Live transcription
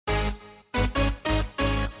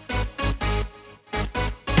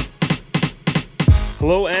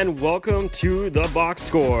Hello and welcome to The Box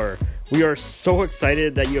Score. We are so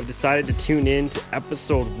excited that you have decided to tune in to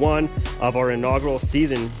episode 1 of our inaugural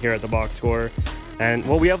season here at The Box Score. And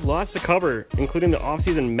well, we have lots to cover, including the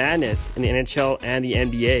offseason madness in the NHL and the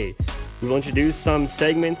NBA. We will introduce some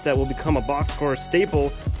segments that will become a Box Score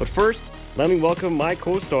staple, but first, let me welcome my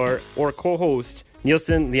co-star or co-host,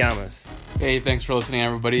 Nielsen Liamas. Hey, thanks for listening,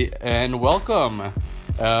 everybody, and welcome.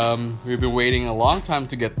 We've been waiting a long time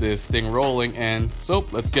to get this thing rolling, and so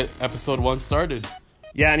let's get episode 1 started.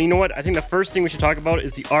 Yeah, and you know what? I think the first thing we should talk about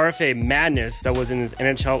is the RFA madness that was in this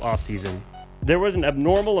NHL offseason. There was an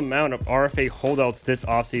abnormal amount of RFA holdouts this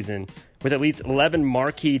offseason, with at least 11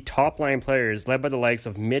 marquee top-line players led by the likes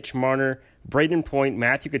of Mitch Marner, Brayden Point,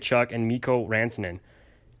 Matthew Tkachuk, and Mikko Rantanen.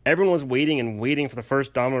 Everyone was waiting for the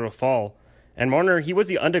first domino to fall, and Marner, he was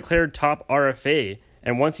the undeclared top RFA,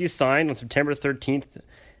 and once he signed on September 13th,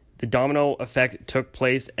 the domino effect took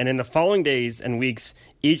place, and in the following days and weeks,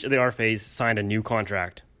 each of the RFAs signed a new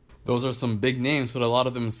contract. Those are some big names, with a lot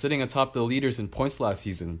of them sitting atop the leaders in points last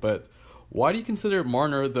season, but why do you consider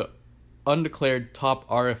Marner the undeclared top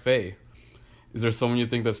RFA? Is there someone you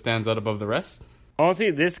think that stands out above the rest?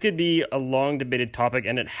 Honestly, this could be a long debated topic,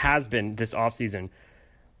 and it has been this offseason.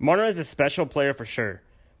 Marner is a special player for sure,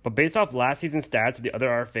 but based off last season's stats of the other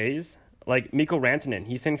RFAs, like Mikko Rantanen,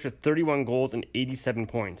 he finished with 31 goals and 87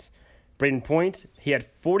 points. Brayden Point, he had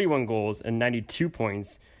 41 goals and 92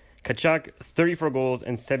 points. Tkachuk, 34 goals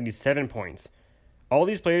and 77 points. All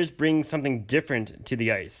these players bring something different to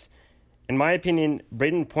the ice. In my opinion,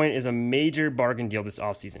 Brayden Point is a major bargain deal this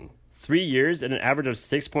offseason. 3 years at an average of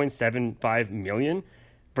 $6.75 million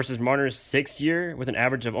versus Marner's 6 year with an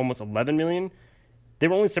average of almost $11 million. They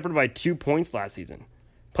were only separated by 2 points last season.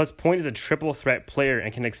 Plus, Point is a triple threat player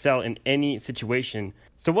and can excel in any situation.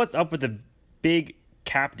 So what's up with the big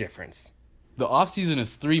cap difference? The offseason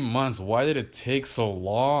is 3 months. Why did it take so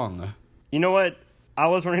long? You know what? I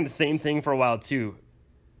was wondering the same thing for a while too.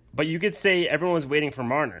 But you could say everyone was waiting for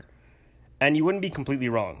Marner. And you wouldn't be completely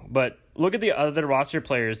wrong. But look at the other roster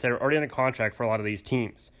players that are already on a contract for a lot of these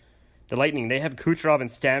teams. The Lightning, they have Kucherov and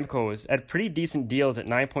Stamkos at pretty decent deals at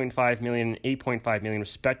 $9.5 million and $8.5 million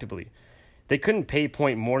respectively. They couldn't pay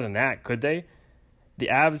Point more than that, could they? The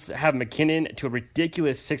Avs have McKinnon to a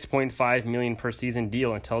ridiculous $6.5 million per season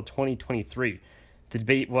deal until 2023. The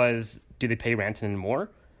debate was, do they pay Rantanen more?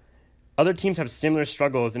 Other teams have similar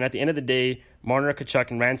struggles, and at the end of the day, Marner,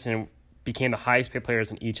 Tkachuk, and Rantanen became the highest paid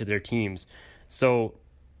players on each of their teams. So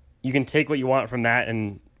you can take what you want from that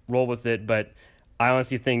and roll with it, but I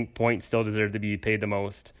honestly think Point still deserved to be paid the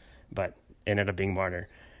most, but it ended up being Marner.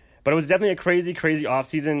 But it was definitely a crazy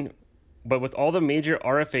offseason. But with all the major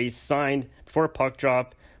RFAs signed before puck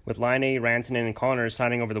drop, with Laine, Rantanen, and Connor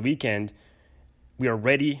signing over the weekend, we are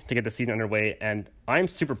ready to get the season underway, and I'm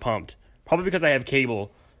super pumped. Probably because I have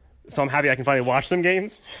cable, so I'm happy I can finally watch some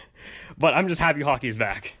games. But I'm just happy hockey is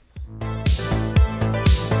back.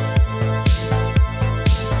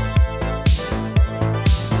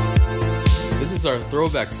 This is our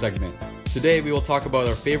throwback segment. Today we will talk about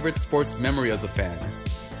our favorite sports memory as a fan.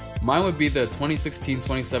 Mine would be the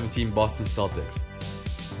 2016-2017 Boston Celtics.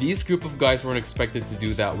 These group of guys weren't expected to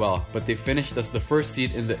do that well, but they finished as the first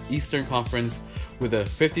seed in the Eastern Conference with a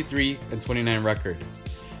 53-29 record.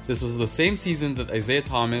 This was the same season that Isaiah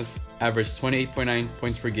Thomas averaged 28.9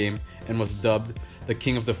 points per game and was dubbed the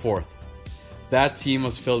King of the Fourth. That team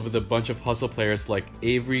was filled with a bunch of hustle players like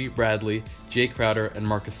Avery Bradley, Jay Crowder, and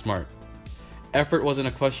Marcus Smart. Effort wasn't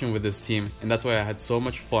a question with this team, and that's why I had so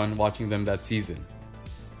much fun watching them that season.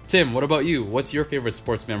 Tim, what about you? What's your favorite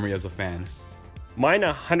sports memory as a fan? Mine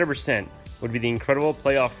 100% would be the incredible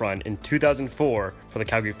playoff run in 2004 for the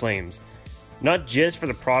Calgary Flames. Not just for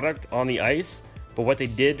the product on the ice, but what they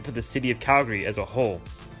did for the city of Calgary as a whole.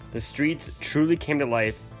 The streets truly came to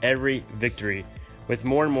life every victory, with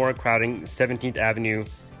more and more crowding 17th Avenue,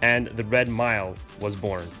 and the Red Mile was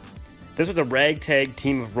born. This was a ragtag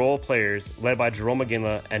team of role players led by Jerome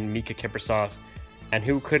McGinley and Mika Kiprusoff, and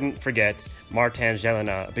who couldn't forget Martin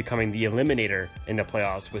Jelena becoming the eliminator in the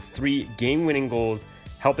playoffs with 3 game-winning goals,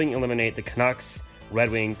 helping eliminate the Canucks, Red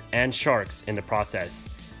Wings, and Sharks in the process.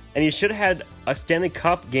 And he should have had a Stanley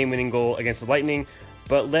Cup game-winning goal against the Lightning,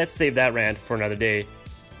 but let's save that rant for another day.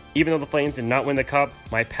 Even though the Flames did not win the Cup,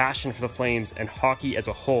 my passion for the Flames and hockey as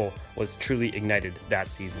a whole was truly ignited that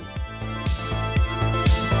season.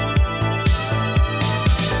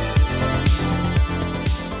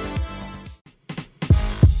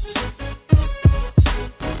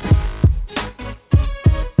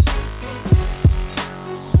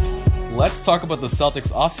 Let's talk about the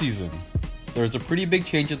Celtics offseason. There was a pretty big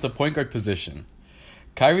change at the point guard position.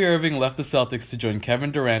 Kyrie Irving left the Celtics to join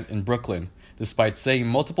Kevin Durant in Brooklyn, despite saying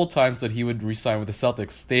multiple times that he would re-sign with the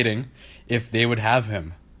Celtics, stating if they would have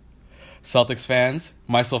him. Celtics fans,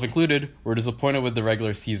 myself included, were disappointed with the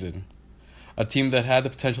regular season. A team that had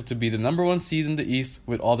the potential to be the number one seed in the East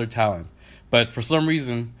with all their talent, but for some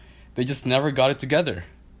reason, they just never got it together.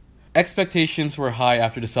 Expectations were high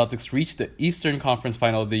after the Celtics reached the Eastern Conference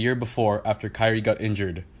Final the year before after Kyrie got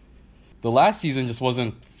injured. The last season just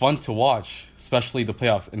wasn't fun to watch, especially the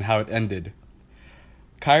playoffs and how it ended.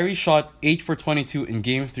 Kyrie shot 8 for 22 in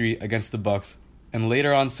Game 3 against the Bucks, and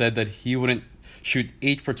later on said that he wouldn't shoot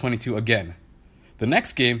 8 for 22 again. The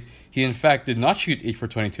next game, he in fact did not shoot 8 for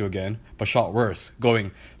 22 again, but shot worse,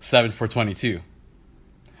 going 7 for 22.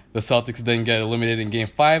 The Celtics then get eliminated in Game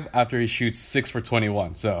 5 after he shoots 6 for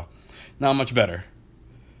 21, so not much better.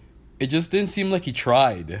 It just didn't seem like he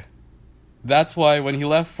tried. That's why when he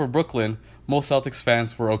left for Brooklyn, most Celtics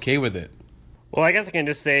fans were okay with it. Well, I guess I can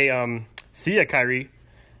just say, see ya, Kyrie.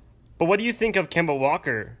 But what do you think of Kemba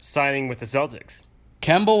Walker signing with the Celtics?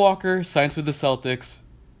 Kemba Walker signs with the Celtics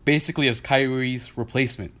basically as Kyrie's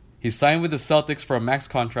replacement. He signed with the Celtics for a max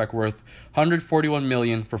contract worth $141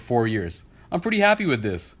 million for 4 years. I'm pretty happy with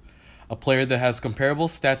this. A player that has comparable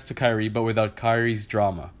stats to Kyrie but without Kyrie's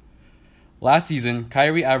drama. Last season,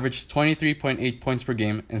 Kyrie averaged 23.8 points per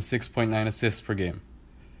game and 6.9 assists per game.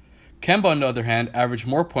 Kemba, on the other hand, averaged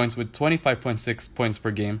more points with 25.6 points per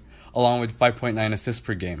game, along with 5.9 assists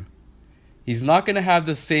per game. He's not going to have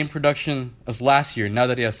the same production as last year now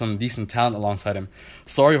that he has some decent talent alongside him.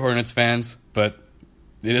 Sorry, Hornets fans, but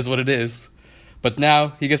it is what it is. But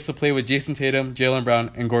now he gets to play with Jason Tatum, Jaylen Brown,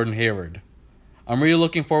 and Gordon Hayward. I'm really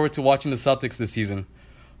looking forward to watching the Celtics this season.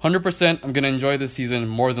 100% I'm going to enjoy this season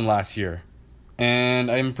more than last year. And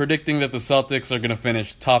I'm predicting that the Celtics are going to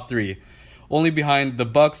finish top 3, only behind the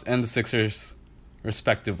Bucks and the Sixers,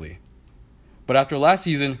 respectively. But after last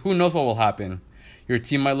season, who knows what will happen? Your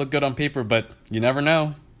team might look good on paper, but you never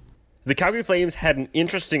know. The Calgary Flames had an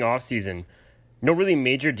interesting offseason. No really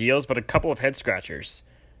major deals, but a couple of head-scratchers.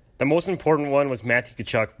 The most important one was Matthew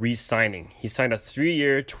Tkachuk re-signing. He signed a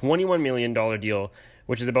 3-year, $21 million deal,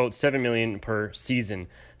 which is about $7 million per season.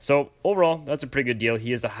 So overall, that's a pretty good deal.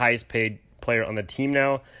 He is the highest paid player on the team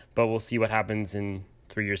now, but we'll see what happens in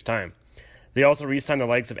 3 years' time. They also re-signed the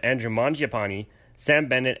likes of Andrew Mangiapane, Sam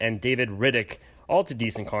Bennett, and David Riddick, all to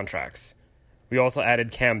decent contracts. We also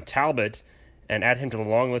added Cam Talbot and add him to the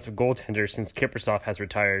long list of goaltenders since Kiprusoff has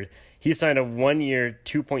retired. He signed a 1-year,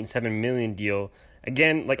 $2.7 million deal.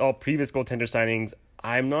 Again, like all previous goaltender signings,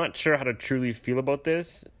 I'm not sure how to truly feel about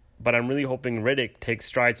this, but I'm really hoping Riddick takes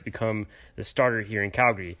strides to become the starter here in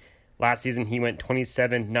Calgary. Last season, he went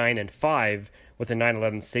 27, 9, and 5 with a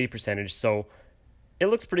 .911 save percentage, so it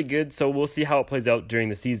looks pretty good, so we'll see how it plays out during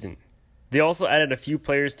the season. They also added a few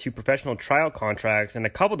players to professional trial contracts, and a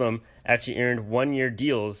couple of them actually earned 1-year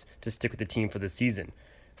deals to stick with the team for the season.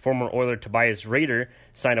 Former Oiler Tobias Rader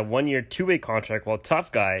signed a 1-year, 2-way contract, while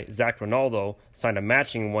tough guy Zach Ronaldo signed a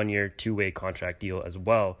matching 1-year, 2-way contract deal as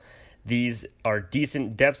well. These are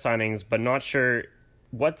decent depth signings, but not sure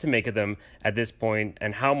what to make of them at this point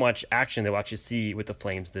and how much action they'll actually see with the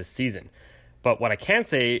Flames this season. But what I can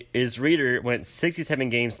say is Rader went 67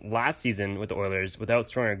 games last season with the Oilers without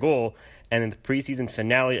scoring a goal, and in the preseason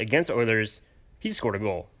finale against the Oilers, he scored a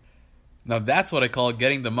goal. Now that's what I call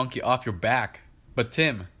getting the monkey off your back. But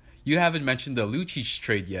Tim, you haven't mentioned the Lucic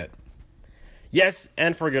trade yet. Yes,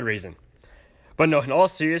 and for a good reason. But no, in all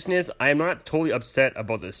seriousness, I am not totally upset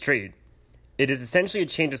about this trade. It is essentially a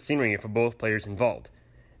change of scenery for both players involved.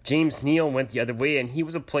 James Neal went the other way, and he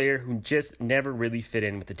was a player who just never really fit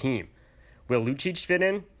in with the team. Will Lucic fit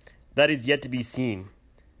in? That is yet to be seen.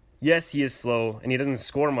 Yes, he is slow, and he doesn't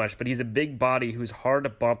score much, but he's a big body who's hard to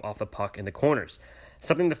bump off the puck in the corners,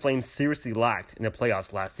 something the Flames seriously lacked in the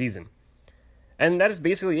playoffs last season. And that is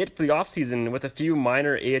basically it for the offseason, with a few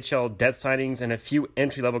minor AHL depth signings and a few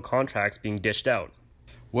entry-level contracts being dished out.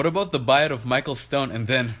 What about the buyout of Michael Stone and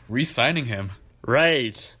then re-signing him?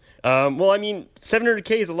 Right.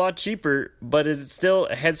 $700K is a lot cheaper, but it's still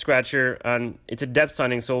a head-scratcher, and it's a depth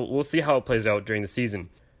signing, so we'll see how it plays out during the season.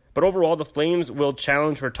 But overall, the Flames will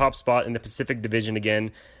challenge for a top spot in the Pacific Division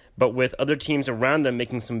again, but with other teams around them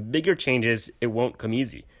making some bigger changes, it won't come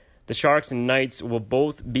easy. The Sharks and Knights will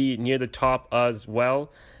both be near the top as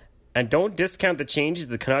well, and don't discount the changes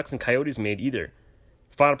the Canucks and Coyotes made either.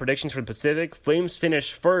 Final predictions for the Pacific: Flames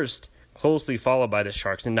finish first, closely followed by the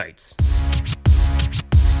Sharks and Knights.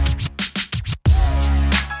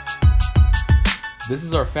 This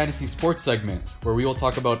is our fantasy sports segment, where we will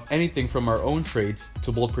talk about anything from our own trades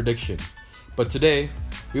to bold predictions. But today,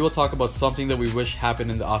 we will talk about something that we wish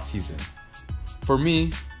happened in the offseason. For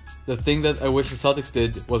me, the thing that I wish the Celtics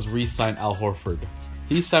did was re-sign Al Horford.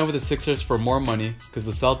 He signed with the Sixers for more money because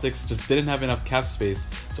the Celtics just didn't have enough cap space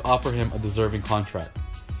to offer him a deserving contract.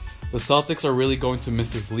 The Celtics are really going to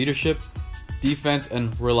miss his leadership, defense,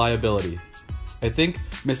 and reliability. I think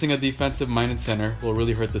missing a defensive-minded center will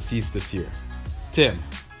really hurt the C's this year. Tim,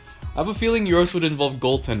 I have a feeling yours would involve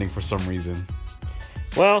goaltending for some reason.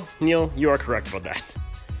 Well, Neil, you are correct about that.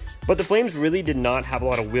 But the Flames really did not have a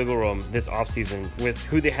lot of wiggle room this offseason with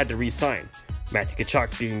who they had to re-sign, Matthew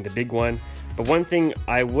Tkachuk being the big one. But one thing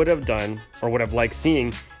I would have done, or would have liked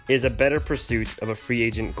seeing, is a better pursuit of a free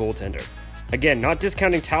agent goaltender. Again, not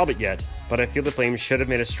discounting Talbot yet, but I feel the Flames should have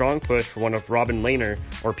made a strong push for one of Robin Lehner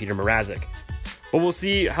or Peter Mrazek. But we'll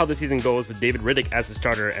see how the season goes with David Rittich as the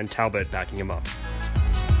starter and Talbot backing him up.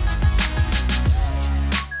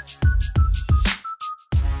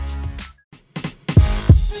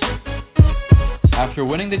 After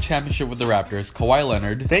winning the championship with the Raptors, Kawhi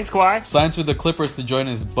Leonard signs with the Clippers to join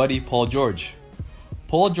his buddy Paul George.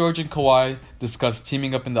 Paul George and Kawhi discussed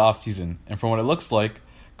teaming up in the offseason, and from what it looks like,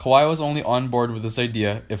 Kawhi was only on board with this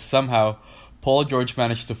idea if somehow Paul George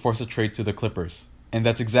managed to force a trade to the Clippers. And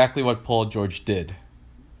that's exactly what Paul George did.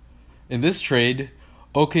 In this trade,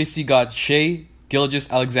 OKC got Shai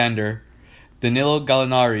Gilgeous-Alexander, Danilo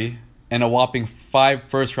Gallinari, and a whopping 5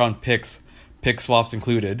 first-round picks, pick swaps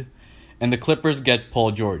included, and the Clippers get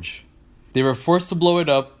Paul George. They were forced to blow it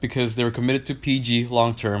up because they were committed to PG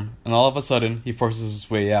long-term, and all of a sudden, he forces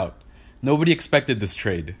his way out. Nobody expected this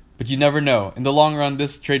trade. But you never know. In the long run,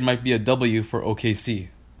 this trade might be a W for OKC.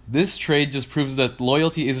 This trade just proves that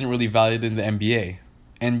loyalty isn't really valued in the NBA.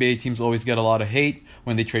 NBA teams always get a lot of hate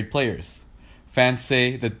when they trade players. Fans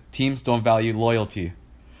say that teams don't value loyalty.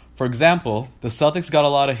 For example, the Celtics got a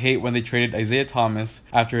lot of hate when they traded Isaiah Thomas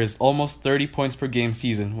after his almost 30 points per game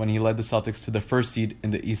season when he led the Celtics to the first seed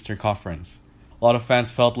in the Eastern Conference. A lot of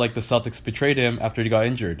fans felt like the Celtics betrayed him after he got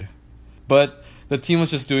injured. But the team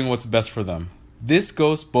was just doing what's best for them. This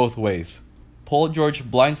goes both ways. Paul George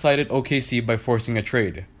blindsided OKC by forcing a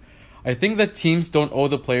trade. I think that teams don't owe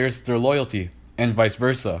the players their loyalty, and vice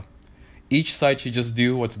versa. Each side should just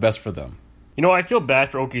do what's best for them. You know, I feel bad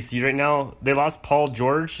for OKC right now. They lost Paul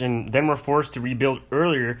George and then were forced to rebuild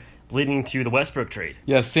earlier, leading to the Westbrook trade.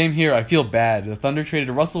 Yeah, same here. I feel bad. The Thunder traded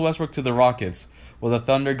Russell Westbrook to the Rockets, while the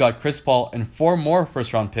Thunder got Chris Paul and 4 more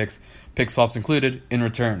first-round picks, pick swaps included, in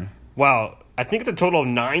return. Wow, I think it's a total of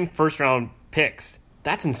 9 first-round picks.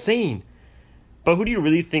 That's insane. But who do you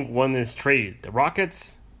really think won this trade? The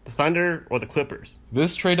Rockets, the Thunder, or the Clippers?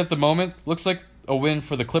 This trade at the moment looks like a win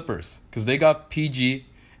for the Clippers because they got PG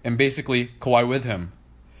and basically Kawhi with him.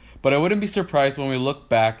 But I wouldn't be surprised when we look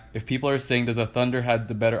back if people are saying that the Thunder had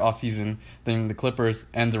the better offseason than the Clippers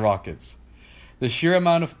and the Rockets. The sheer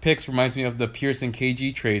amount of picks reminds me of the Pierce and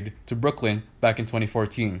KG trade to Brooklyn back in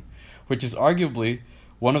 2014, which is arguably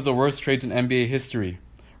one of the worst trades in NBA history.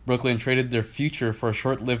 Brooklyn traded their future for a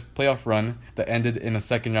short-lived playoff run that ended in a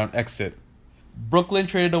second-round exit. Brooklyn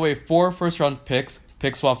traded away 4 first-round picks,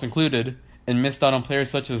 pick swaps included, and missed out on players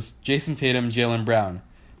such as Jason Tatum and Jaylen Brown.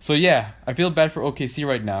 So yeah, I feel bad for OKC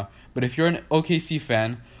right now, but if you're an OKC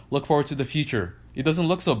fan, look forward to the future. It doesn't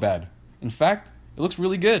look so bad. In fact, it looks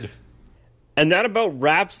really good. And that about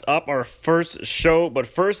wraps up our first show, but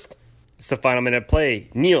first, it's the final minute play.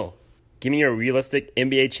 Neil, give me your realistic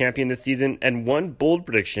NBA champion this season and one bold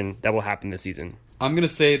prediction that will happen this season. I'm going to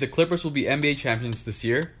say the Clippers will be NBA champions this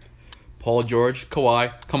year. Paul George,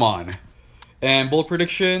 Kawhi, come on. And bold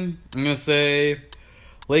prediction, I'm going to say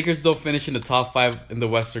Lakers don't finish in the top 5 in the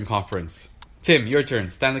Western Conference. Tim, your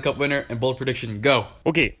turn. Stanley Cup winner and bold prediction, go.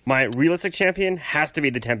 Okay, my realistic champion has to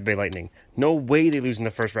be the Tampa Bay Lightning. No way they lose in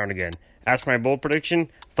the first round again. As for my bold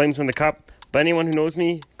prediction, Flames win the Cup. But anyone who knows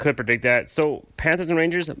me could predict that. So Panthers and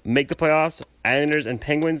Rangers make the playoffs. Islanders and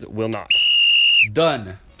Penguins will not.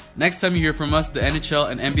 Done. Next time you hear from us, the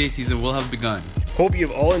NHL and NBA season will have begun. Hope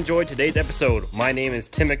you've all enjoyed today's episode. My name is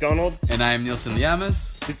Tim McDonald. And I am Nielsen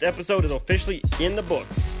Liamas. This episode is officially in the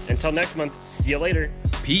books. Until next month, see you later.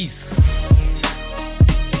 Peace.